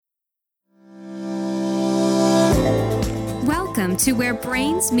Welcome to Where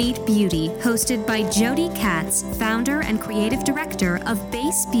Brains Meet Beauty, hosted by Jody Katz, founder and creative director of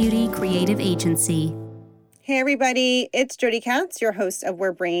Base Beauty Creative Agency. Hey everybody, it's Jody Katz, your host of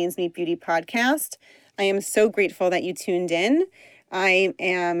Where Brains Meet Beauty podcast. I am so grateful that you tuned in. I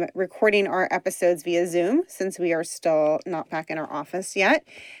am recording our episodes via Zoom since we are still not back in our office yet.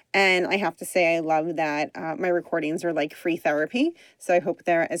 And I have to say, I love that my recordings are like free therapy. So I hope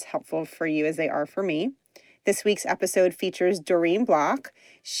they're as helpful for you as they are for me. This week's episode features Doreen Block.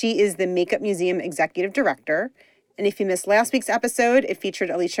 She is the Makeup Museum Executive Director. And if you missed last week's episode, it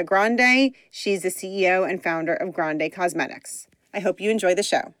featured Alicia Grande. She's the CEO and founder of Grande Cosmetics. I hope you enjoy the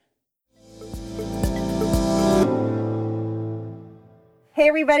show. Hey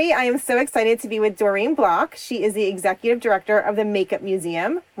everybody, I am so excited to be with Doreen Block. She is the Executive Director of the Makeup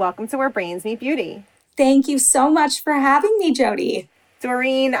Museum. Welcome to Where Brains Meet Beauty. Thank you so much for having me, Jody.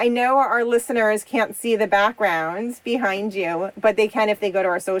 Doreen, I know our listeners can't see the background behind you, but they can if they go to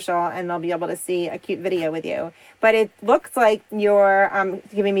our social and they'll be able to see a cute video with you. But it looks like you're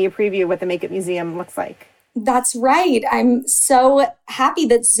giving me a preview of what the Makeup Museum looks like. That's right. I'm so happy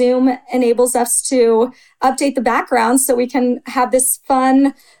that Zoom enables us to update the background so we can have this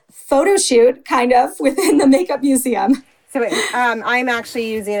fun photo shoot kind of within the Makeup Museum. So I'm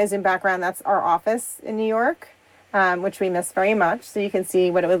actually using it as in background. That's our office in New York. Which we miss very much. So you can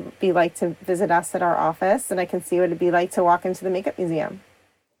see what it would be like to visit us at our office, and I can see what it'd be like to walk into the Makeup Museum.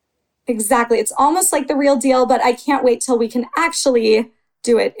 Exactly. It's almost like the real deal, but I can't wait till we can actually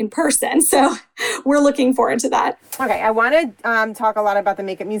do it in person. So we're looking forward to that. Okay, I want to talk a lot about the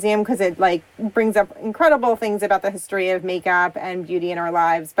Makeup Museum because it brings up incredible things about the history of makeup and beauty in our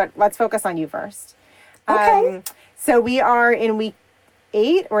lives. But let's focus on you first. Okay. So we are in week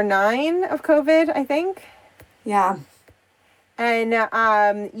 8 or 9 of COVID, I think. Yeah. And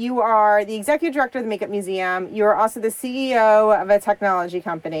you are the executive director of the Makeup Museum. You're also the CEO of a technology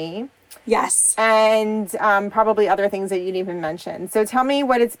company. Yes. And probably other things that you didn't even mention. So tell me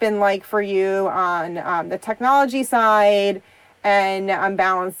what it's been like for you on the technology side and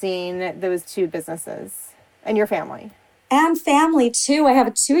balancing those two businesses and your family. And family too. I have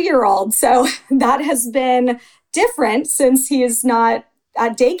a 2-year-old. So that has been different since he is not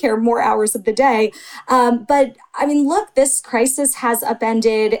at daycare more hours of the day. But I mean, look, this crisis has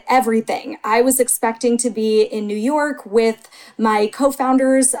upended everything. I was expecting to be in New York with my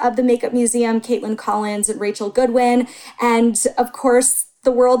co-founders of the Makeup Museum, Caitlin Collins and Rachel Goodwin. And of course,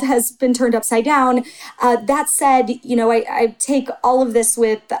 the world has been turned upside down. That said, I take all of this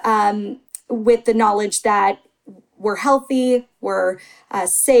with the knowledge that we're healthy, we're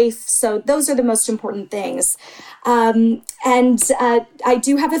safe. So those are the most important things. And I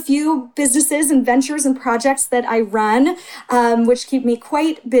do have a few businesses and ventures and projects that I run, which keep me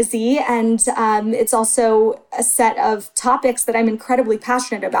quite busy. And it's also a set of topics that I'm incredibly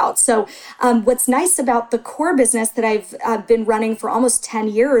passionate about. So what's nice about the core business that I've been running for almost 10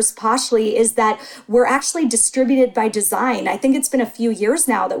 years, Poshly, is that we're actually distributed by design. I think it's been a few years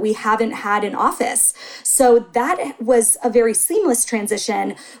now that we haven't had an office. So that was a very seamless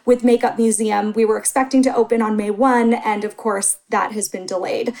transition with Makeup Museum. We were expecting to open on May 1, and of course, that has been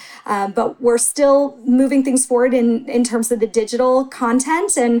delayed. But we're still moving things forward in terms of the digital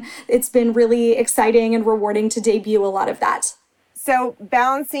content, and it's been really exciting and rewarding to debut a lot of that. So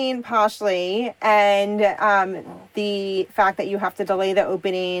balancing Poshly and the fact that you have to delay the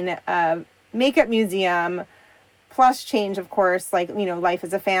opening of Makeup Museum, plus change, of course, life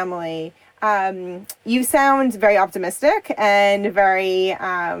as a family. You sound very optimistic and very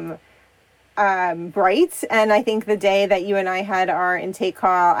bright. And I think the day that you and I had our intake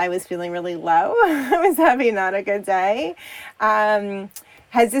call, I was feeling really low. I was having not a good day.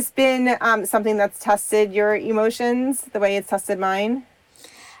 Has this been something that's tested your emotions the way it's tested mine?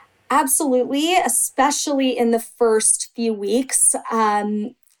 Absolutely, especially in the first few weeks.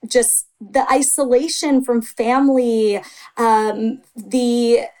 Just the isolation from family,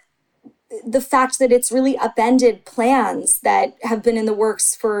 the fact that it's really upended plans that have been in the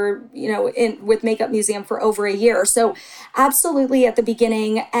works for, with Makeup Museum for over a year. So absolutely at the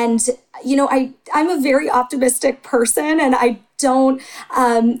beginning. And, I'm a very optimistic person, and I don't,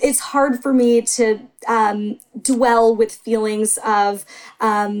 it's hard for me to dwell with feelings of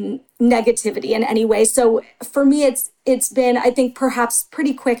negativity in any way. So for me, it's been, I think, perhaps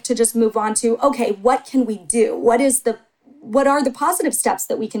pretty quick to just move on to, okay, what can we do? What is the what are the positive steps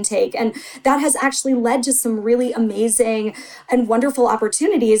that we can take? And that has actually led to some really amazing and wonderful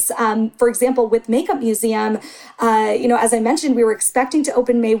opportunities. For example, with Makeup Museum, as I mentioned, we were expecting to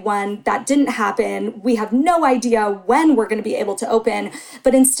open May 1. That didn't happen. We have no idea when we're going to be able to open.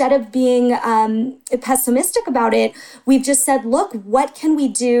 But instead of being pessimistic about it, we've just said, look, what can we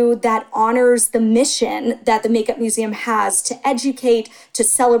do that honors the mission that the Makeup Museum has to educate, to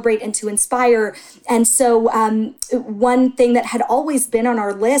celebrate, and to inspire? And so one thing that had always been on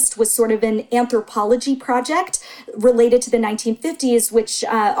our list was sort of an anthropology project related to the 1950s, which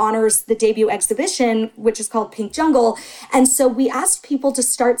honors the debut exhibition, which is called Pink Jungle. And so we asked people to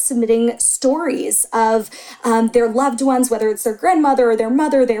start submitting stories of their loved ones, whether it's their grandmother or their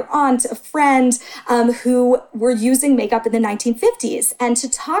mother, their aunt, a friend, who were using makeup in the 1950s, and to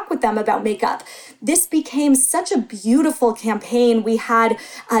talk with them about makeup. This became such a beautiful campaign. We had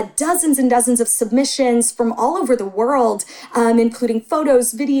dozens and dozens of submissions from all over the world, including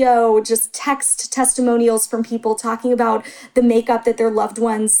photos, video, just text testimonials from people talking about the makeup that their loved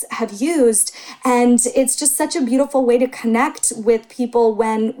ones have used. And it's just such a beautiful way to connect with people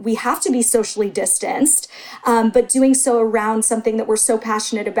when we have to be socially distanced, but doing so around something that we're so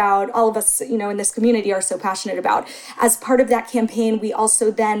passionate about. All of us, in this community are so passionate about. As part of that campaign, we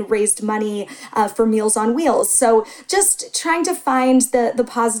also then raised money for Meals on Wheels. So just trying to find the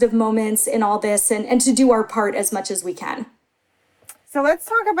positive moments in all this and to do our part as much as we can. So let's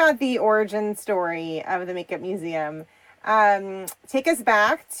talk about the origin story of the Makeup Museum. Take us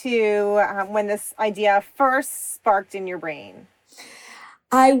back to when this idea first sparked in your brain.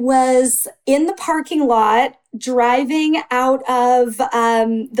 I was in the parking lot driving out of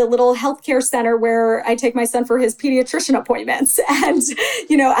the little healthcare center where I take my son for his pediatrician appointments. And,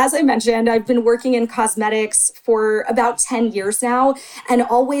 as I mentioned, I've been working in cosmetics for about 10 years now, and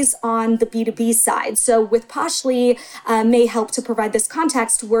always on the B2B side. So with Poshly, may help to provide this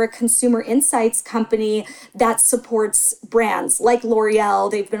context, we're a consumer insights company that supports brands like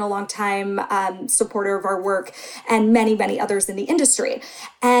L'Oreal. They've been a long time supporter of our work, and many, many others in the industry.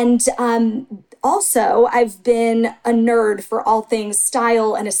 And also, I've been a nerd for all things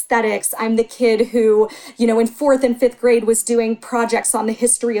style and aesthetics. I'm the kid who, in 4th and 5th grade was doing projects on the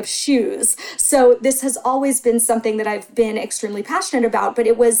history of shoes. So this has always been something that I've been extremely passionate about. But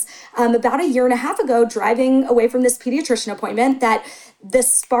it was about a year and a half ago, driving away from this pediatrician appointment, that the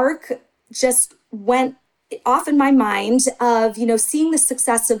spark just went off in my mind of, seeing the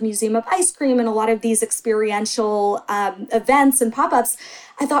success of Museum of Ice Cream and a lot of these experiential events and pop-ups.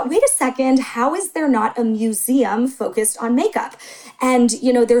 I thought, wait a second, how is there not a museum focused on makeup? And,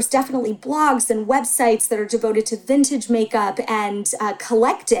 there's definitely blogs and websites that are devoted to vintage makeup and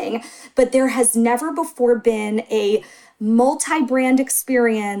collecting, but there has never before been a multi-brand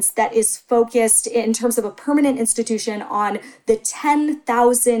experience that is focused in terms of a permanent institution on the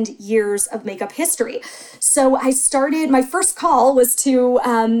 10,000 years of makeup history. So my first call was to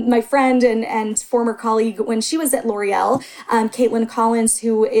my friend and former colleague when she was at L'Oreal, Caitlin Collins,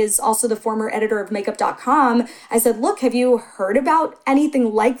 who is also the former editor of makeup.com. I said, look, have you heard about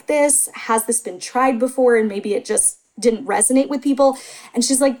anything like this? Has this been tried before? And maybe it just didn't resonate with people. And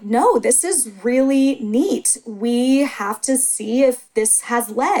she's like, no, this is really neat. We have to see if this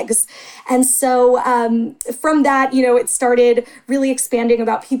has legs. And so from that, it started really expanding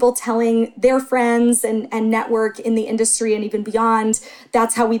about people telling their friends and network in the industry and even beyond.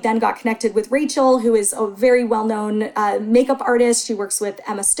 That's how we then got connected with Rachel, who is a very well-known makeup artist. She works with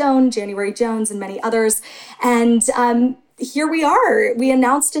Emma Stone, January Jones, and many others. And here we are. We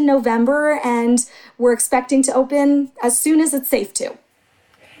announced in November, and we're expecting to open as soon as it's safe to.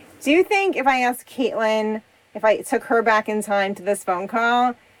 Do you think if I asked Caitlin, if I took her back in time to this phone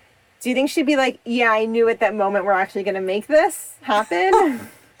call, do you think she'd be like, yeah, I knew at that moment we're actually going to make this happen?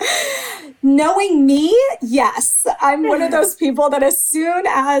 Knowing me, yes. I'm one of those people that as soon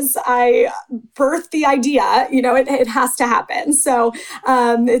as I birth the idea, it has to happen. So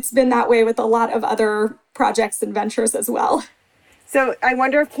it's been that way with a lot of other projects and ventures as well. So I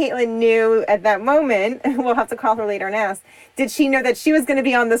wonder if Caitlin knew at that moment, we'll have to call her later and ask, did she know that she was going to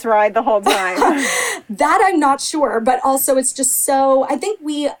be on this ride the whole time? That I'm not sure, but also it's just so, I think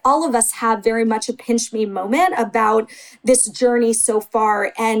all of us have very much a pinch me moment about this journey so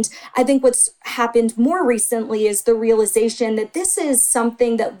far. And I think what's happened more recently is the realization that this is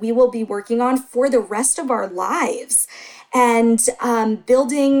something that we will be working on for the rest of our lives. And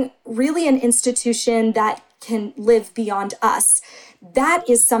building really an institution that can live beyond us. That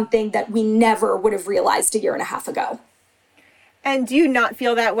is something that we never would have realized a year and a half ago. And do you not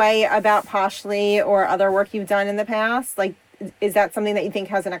feel that way about Poshly or other work you've done in the past? Like, is that something that you think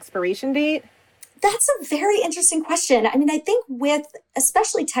has an expiration date? That's a very interesting question. I mean, I think with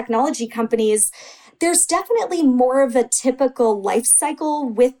especially technology companies, there's definitely more of a typical life cycle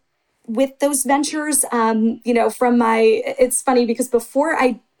with those ventures. It's funny because before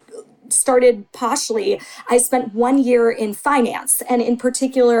I started Poshly, I spent 1 year in finance. And in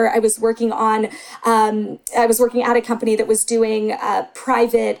particular, I was working at a company that was doing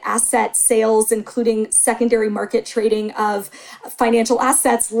private asset sales, including secondary market trading of financial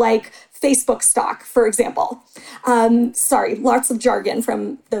assets like Facebook stock, for example. Sorry, lots of jargon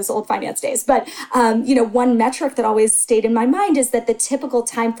from those old finance days. But, one metric that always stayed in my mind is that the typical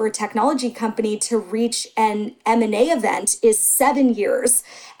time for a technology company to reach an M&A event is 7 years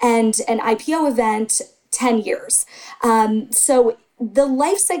and an IPO event, 10 years. So the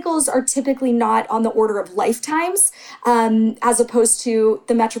life cycles are typically not on the order of lifetimes, as opposed to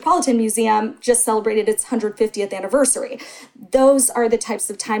the Metropolitan Museum just celebrated its 150th anniversary. Those are the types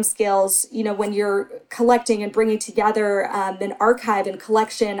of timescales, when you're collecting and bringing together an archive and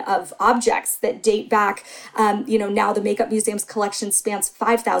collection of objects that date back, now the Makeup Museum's collection spans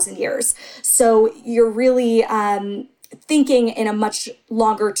 5,000 years. So you're really thinking in a much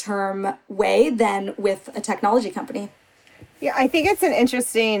longer term way than with a technology company. Yeah, I think it's an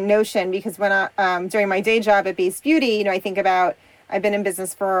interesting notion because when during my day job at Base Beauty, I think about, I've been in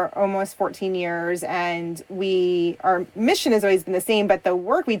business for almost 14 years and our mission has always been the same, but the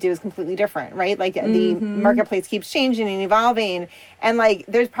work we do is completely different, right? Like the marketplace keeps changing and evolving. And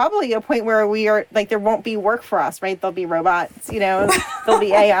there's probably a point where we are there won't be work for us, right? There'll be robots, there'll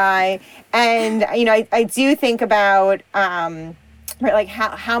be AI. And, I do think about, right, like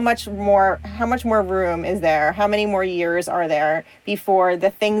how much more room is there? How many more years are there before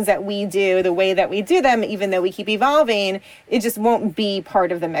the things that we do, the way that we do them, even though we keep evolving, it just won't be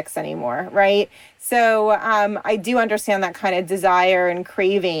part of the mix anymore, right? So I do understand that kind of desire and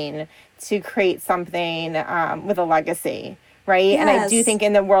craving to create something with a legacy, right? Yes. And I do think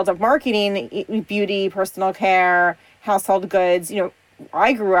in the world of marketing, beauty, personal care, household goods,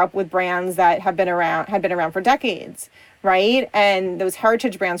 I grew up with brands that had been around for decades. Right. And those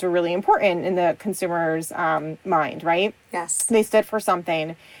heritage brands were really important in the consumer's mind. Right. Yes. They stood for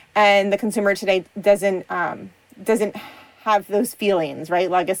something. And the consumer today doesn't have those feelings.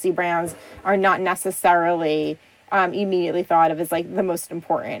 Right. Legacy brands are not necessarily immediately thought of as the most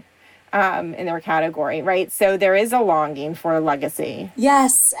important in their category. Right. So there is a longing for legacy.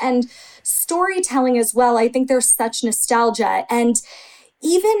 Yes. And storytelling as well. I think there's such nostalgia. And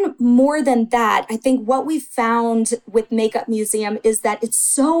even more than that, I think what we found with Makeup Museum is that it's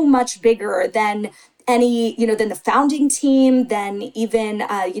so much bigger than than the founding team, than even,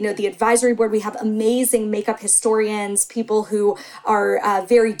 the advisory board. We have amazing makeup historians, people who are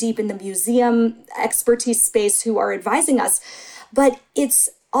very deep in the museum expertise space who are advising us. But it's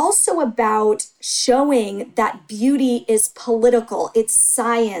also about showing that beauty is political, it's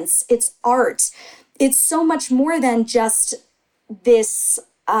science, it's art. It's so much more than just this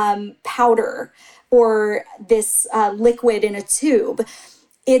powder or this liquid in a tube.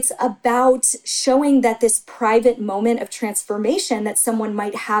 It's about showing that this private moment of transformation that someone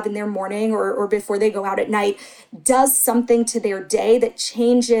might have in their morning or before they go out at night does something to their day that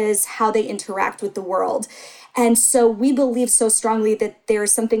changes how they interact with the world. And so we believe so strongly that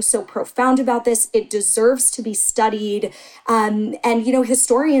there's something so profound about this. It deserves to be studied. And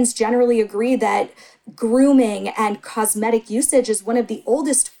historians generally agree that grooming and cosmetic usage is one of the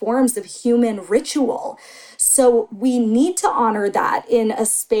oldest forms of human ritual. So we need to honor that in a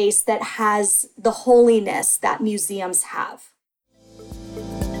space that has the holiness that museums have.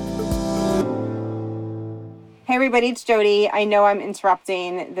 Hey everybody, it's Jody. I know I'm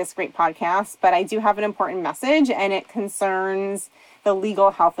interrupting this great podcast, but I do have an important message and it concerns the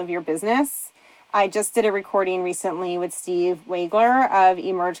legal health of your business. I just did a recording recently with Steve Wagler of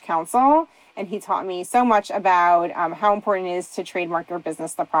Emerge Counsel, and he taught me so much about how important it is to trademark your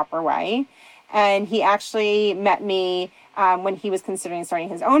business the proper way. And he actually met me when he was considering starting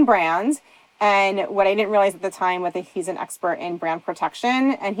his own brand. And what I didn't realize at the time was that he's an expert in brand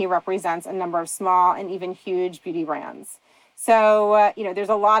protection, and he represents a number of small and even huge beauty brands. So, there's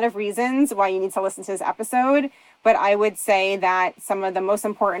a lot of reasons why you need to listen to this episode, but I would say that some of the most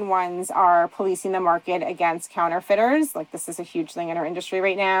important ones are policing the market against counterfeiters. Like, this is a huge thing in our industry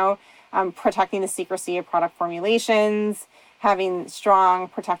right now. Protecting the secrecy of product formulations, having strong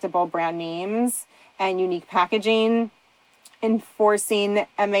protectable brand names and unique packaging, enforcing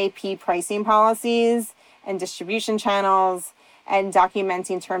MAP pricing policies and distribution channels, and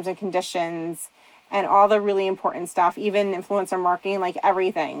documenting terms and conditions, and all the really important stuff, even influencer marketing, like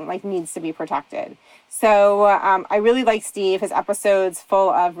everything, like needs to be protected. So I really like Steve. His episode's full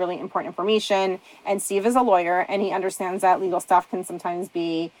of really important information, and Steve is a lawyer, and he understands that legal stuff can sometimes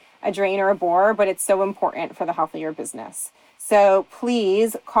be a drain or a bore, but it's so important for the health of your business. So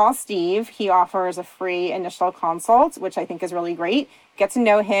please call Steve. He offers a free initial consult, which I think is really great. Get to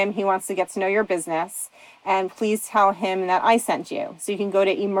know him. He wants to get to know your business. And please tell him that I sent you. So you can go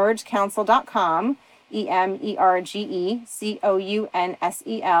to emergecounsel.com,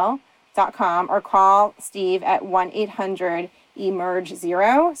 EMERGECOUNSEL.com, or call Steve at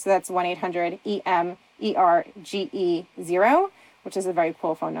 1-800-EMERGE-0. So that's 1-800-EMERGE-0, which is a very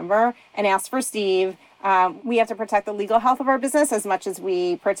cool phone number, and ask for Steve. We have to protect the legal health of our business as much as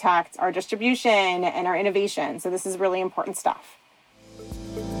we protect our distribution and our innovation. So this is really important stuff.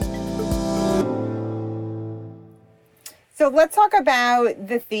 So let's talk about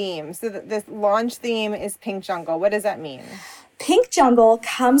the theme. So the launch theme is Pink Jungle. What does that mean? Pink Jungle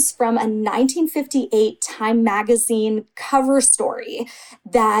comes from a 1958 Time magazine cover story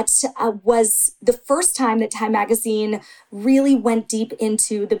that was the first time that Time magazine really went deep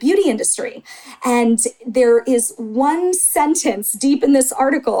into the beauty industry. And there is one sentence deep in this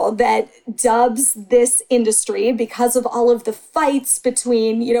article that dubs this industry, because of all of the fights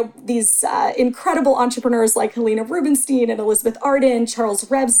between, these incredible entrepreneurs like Helena Rubinstein and Elizabeth Arden, Charles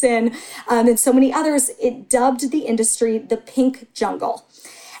Revson, and so many others. It dubbed the industry the Pink Jungle.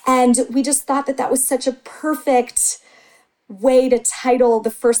 And we just thought that that was such a perfect way to title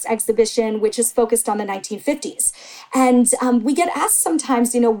the first exhibition, which is focused on the 1950s. And we get asked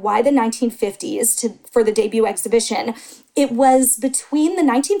sometimes, why the 1950s for the debut exhibition. It was between the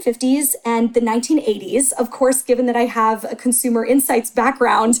 1950s and the 1980s. Of course, given that I have a consumer insights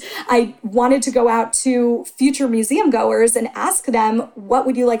background, I wanted to go out to future museum goers and ask them, what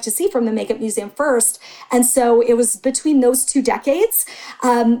would you like to see from the Makeup Museum first? And so it was between those two decades.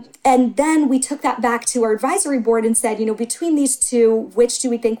 And then we took that back to our advisory board and said, between these two, which do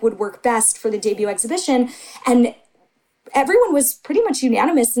we think would work best for the debut exhibition? And everyone was pretty much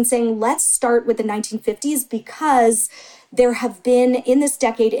unanimous in saying, let's start with the 1950s, because there have been in this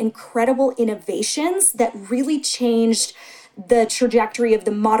decade incredible innovations that really changed the trajectory of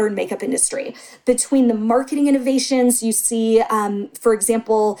the modern makeup industry. Between the marketing innovations, you see, for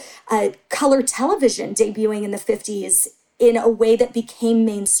example, color television debuting in the 50s in a way that became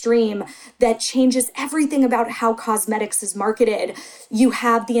mainstream, that changes everything about how cosmetics is marketed. You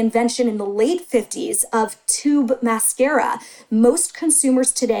have the invention in the late 50s of tube mascara. Most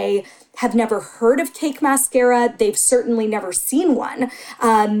consumers today have never heard of cake mascara. They've certainly never seen one.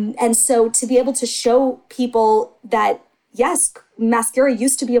 And so to be able to show people that, yes, mascara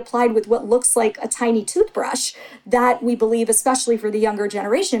used to be applied with what looks like a tiny toothbrush, that we believe, especially for the younger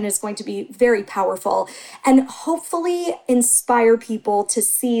generation, is going to be very powerful, and hopefully inspire people to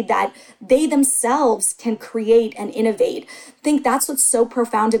see that they themselves can create and innovate. I think that's what's so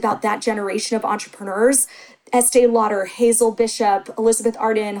profound about that generation of entrepreneurs. Estee Lauder, Hazel Bishop, Elizabeth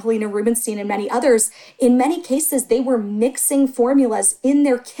Arden, Helena Rubinstein, and many others, in many cases, they were mixing formulas in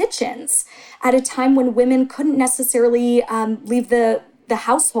their kitchens at a time when women couldn't necessarily leave the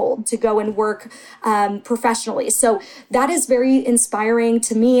household to go and work professionally. So that is very inspiring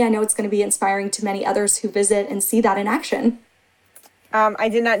to me. I know it's going to be inspiring to many others who visit and see that in action. I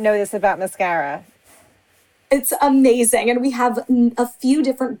did not know this about mascara. It's amazing. And we have a few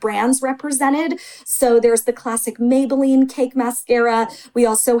different brands represented. So there's the classic Maybelline cake mascara. We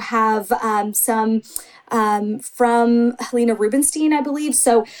also have some from Helena Rubinstein, I believe.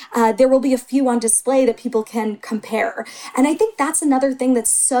 So there will be a few on display that people can compare. And I think that's another thing that's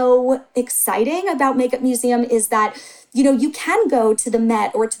so exciting about Makeup Museum is that, you can go to the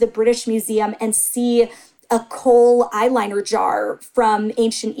Met or to the British Museum and see a kohl eyeliner jar from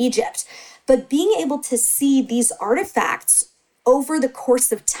ancient Egypt. But being able to see these artifacts over the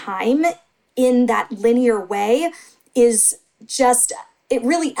course of time in that linear way is just, it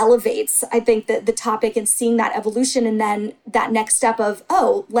really elevates, I think, the topic, and seeing that evolution, and then that next step of,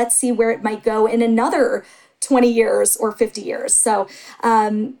 let's see where it might go in another 20 years or 50 years. So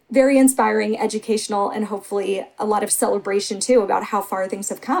very inspiring, educational, and hopefully a lot of celebration too about how far things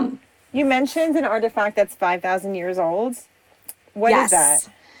have come. You mentioned an artifact that's 5,000 years old. What is that?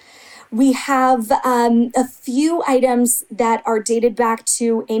 We have a few items that are dated back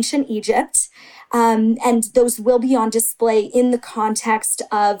to ancient Egypt, and those will be on display in the context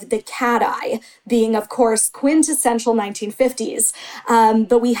of the cat eye being, of course, quintessential 1950s.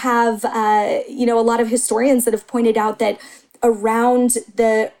 But we have, a lot of historians that have pointed out that around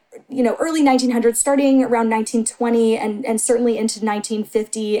the early 1900s, starting around 1920 and certainly into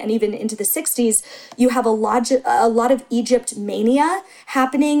 1950 and even into the 60s, you have a lot of Egypt mania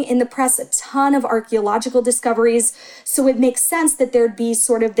happening in the press, a ton of archaeological discoveries. So it makes sense that there'd be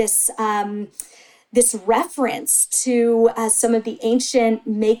sort of this reference to some of the ancient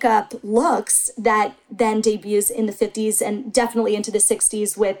makeup looks that then debuts in the 50s and definitely into the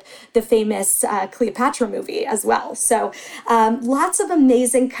 60s with the famous Cleopatra movie as well. So lots of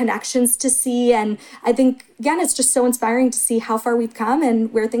amazing connections to see. And I think, again, it's just so inspiring to see how far we've come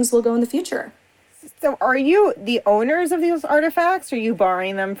and where things will go in the future. So are you the owners of these artifacts? Or are you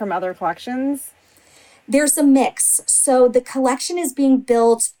borrowing them from other collections? There's a mix. So the collection is being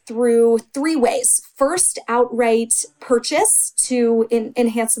built through three ways. First, outright purchase to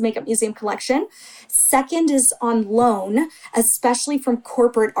enhance the Makeup Museum collection. Second is on loan, especially from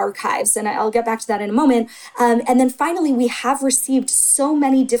corporate archives. And I'll get back to that in a moment. And then finally, we have received so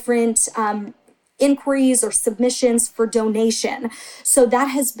many different inquiries or submissions for donation. So that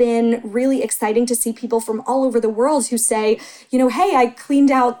has been really exciting to see people from all over the world who say, hey, I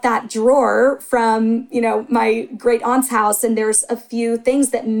cleaned out that drawer from, my great aunt's house, and there's a few things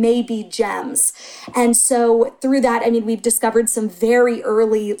that may be gems. And so through that, we've discovered some very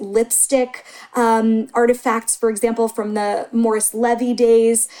early lipstick artifacts, for example, from the Morris Levy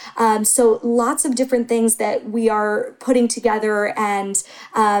days. So lots of different things that we are putting together. And,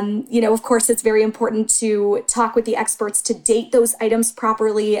 of course, it's very important to talk with the experts to date those items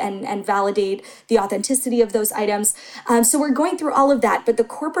properly and validate the authenticity of those items. So we're going through all of that, but the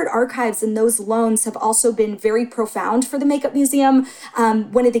corporate archives and those loans have also been very profound for the Makeup Museum.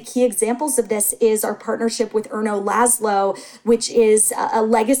 One of the key examples of this is our partnership with Erno Laszlo, which is a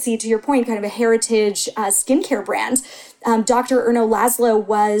legacy, to your point, kind of a heritage skincare brand. Dr. Erno Laszlo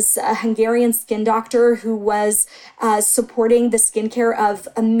was a Hungarian skin doctor who was supporting the skincare of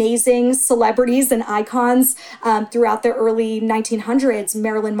amazing celebrities and icons throughout the early 1900s.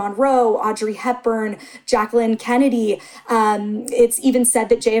 Marilyn Monroe, Audrey Hepburn, Jacqueline Kennedy. It's even said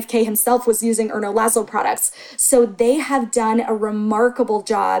that JFK himself was using Erno Laszlo products. So they have done a remarkable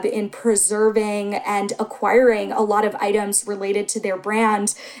job in preserving and acquiring a lot of items related to their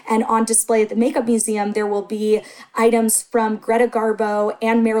brand. And on display at the Makeup Museum, there will be items from Greta Garbo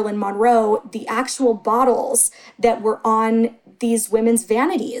and Marilyn Monroe, the actual bottles that were on these women's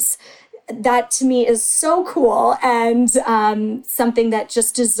vanities. That to me is so cool and something that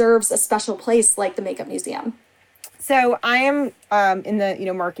just deserves a special place like the Makeup Museum. So I am in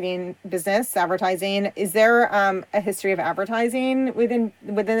the marketing business, advertising. Is there a history of advertising within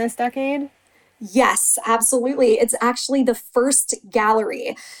this decade? Yes, absolutely. It's actually the first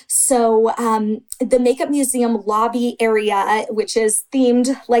gallery. So the Makeup Museum lobby area, which is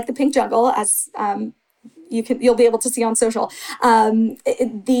themed like the Pink Jungle, as you'll be able to see on social.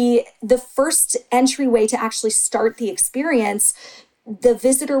 The first entryway to actually start the experience, the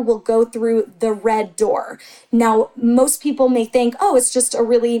visitor will go through the red door. Now, most people may think, oh, it's just a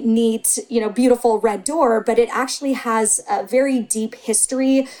really neat, beautiful red door, but it actually has a very deep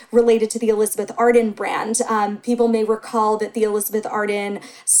history related to the Elizabeth Arden brand. People may recall that the Elizabeth Arden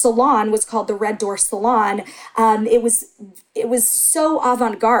salon was called the Red Door Salon. It was so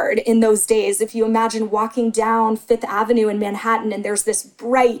avant-garde in those days. If you imagine walking down Fifth Avenue in Manhattan and there's this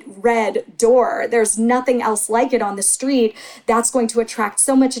bright red door, there's nothing else like it on the street. That's going to attract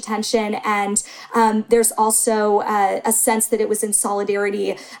so much attention. And there's also a sense that it was in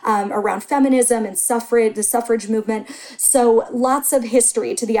solidarity around feminism and the suffrage movement. So lots of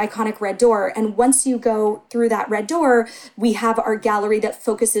history to the iconic red door. And once you go through that red door, we have our gallery that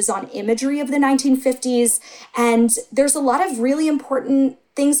focuses on imagery of the 1950s. And there's a lot of really important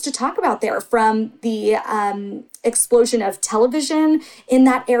things to talk about there, from the explosion of television in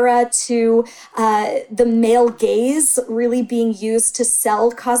that era to the male gaze really being used to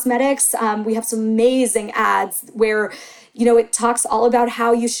sell cosmetics. We have some amazing ads where it talks all about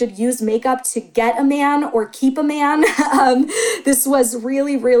how you should use makeup to get a man or keep a man. This was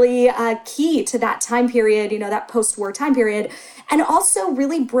really, really key to that time period, that post-war time period. And also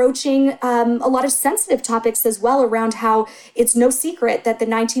really broaching a lot of sensitive topics as well around how it's no secret that the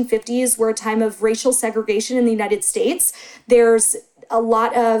 1950s were a time of racial segregation in the United States. There's a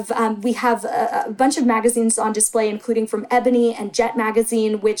lot of, we have a bunch of magazines on display, including from Ebony and Jet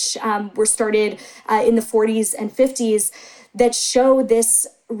magazine, which were started in the 40s and 50s, that show this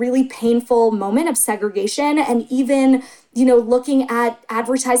really painful moment of segregation. And even, looking at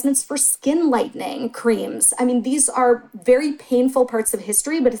advertisements for skin lightening creams. These are very painful parts of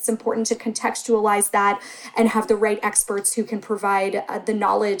history, but it's important to contextualize that and have the right experts who can provide the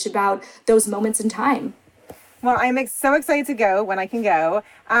knowledge about those moments in time. Well, I'm so excited to go when I can go.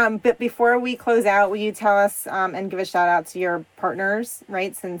 But before we close out, will you tell us and give a shout out to your partners,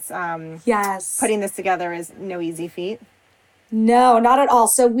 right? Since yes, putting this together is no easy feat. No, not at all.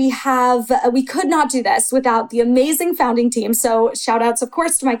 So we could not do this without the amazing founding team. So shout outs, of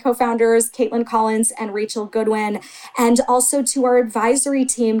course, to my co-founders, Caitlin Collins and Rachel Goodwin, and also to our advisory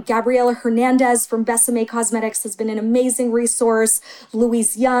team. Gabriela Hernandez from Besame Cosmetics has been an amazing resource.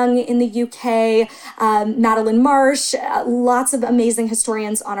 Louise Young in the UK, Madeline Marsh, lots of amazing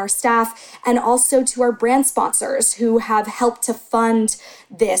historians on our staff, and also to our brand sponsors who have helped to fund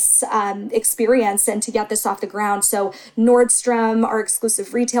this experience and to get this off the ground. So Nordstrom, our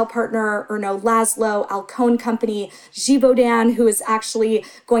exclusive retail partner, Erno Laszlo, Alcone Company, Givaudan, who is actually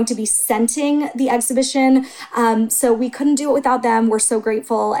going to be scenting the exhibition. So we couldn't do it without them. We're so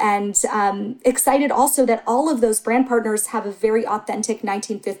grateful and excited also that all of those brand partners have a very authentic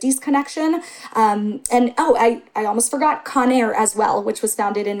 1950s connection. I almost forgot Conair as well, which was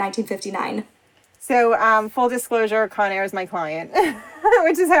founded in 1959. So full disclosure, Conair is my client,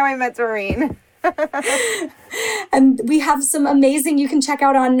 which is how I met Doreen. And we have some amazing, you can check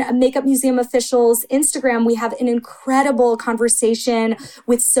out on Makeup Museum Official's Instagram. We have an incredible conversation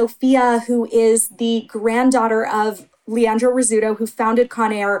with Sophia, who is the granddaughter of Leandro Rizzuto, who founded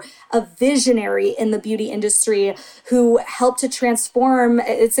Conair, a visionary in the beauty industry, who helped to transform.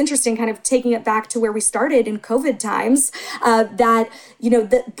 It's interesting, kind of taking it back to where we started in COVID times,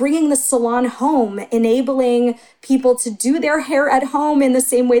 bringing the salon home, enabling people to do their hair at home in the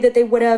same way that they would have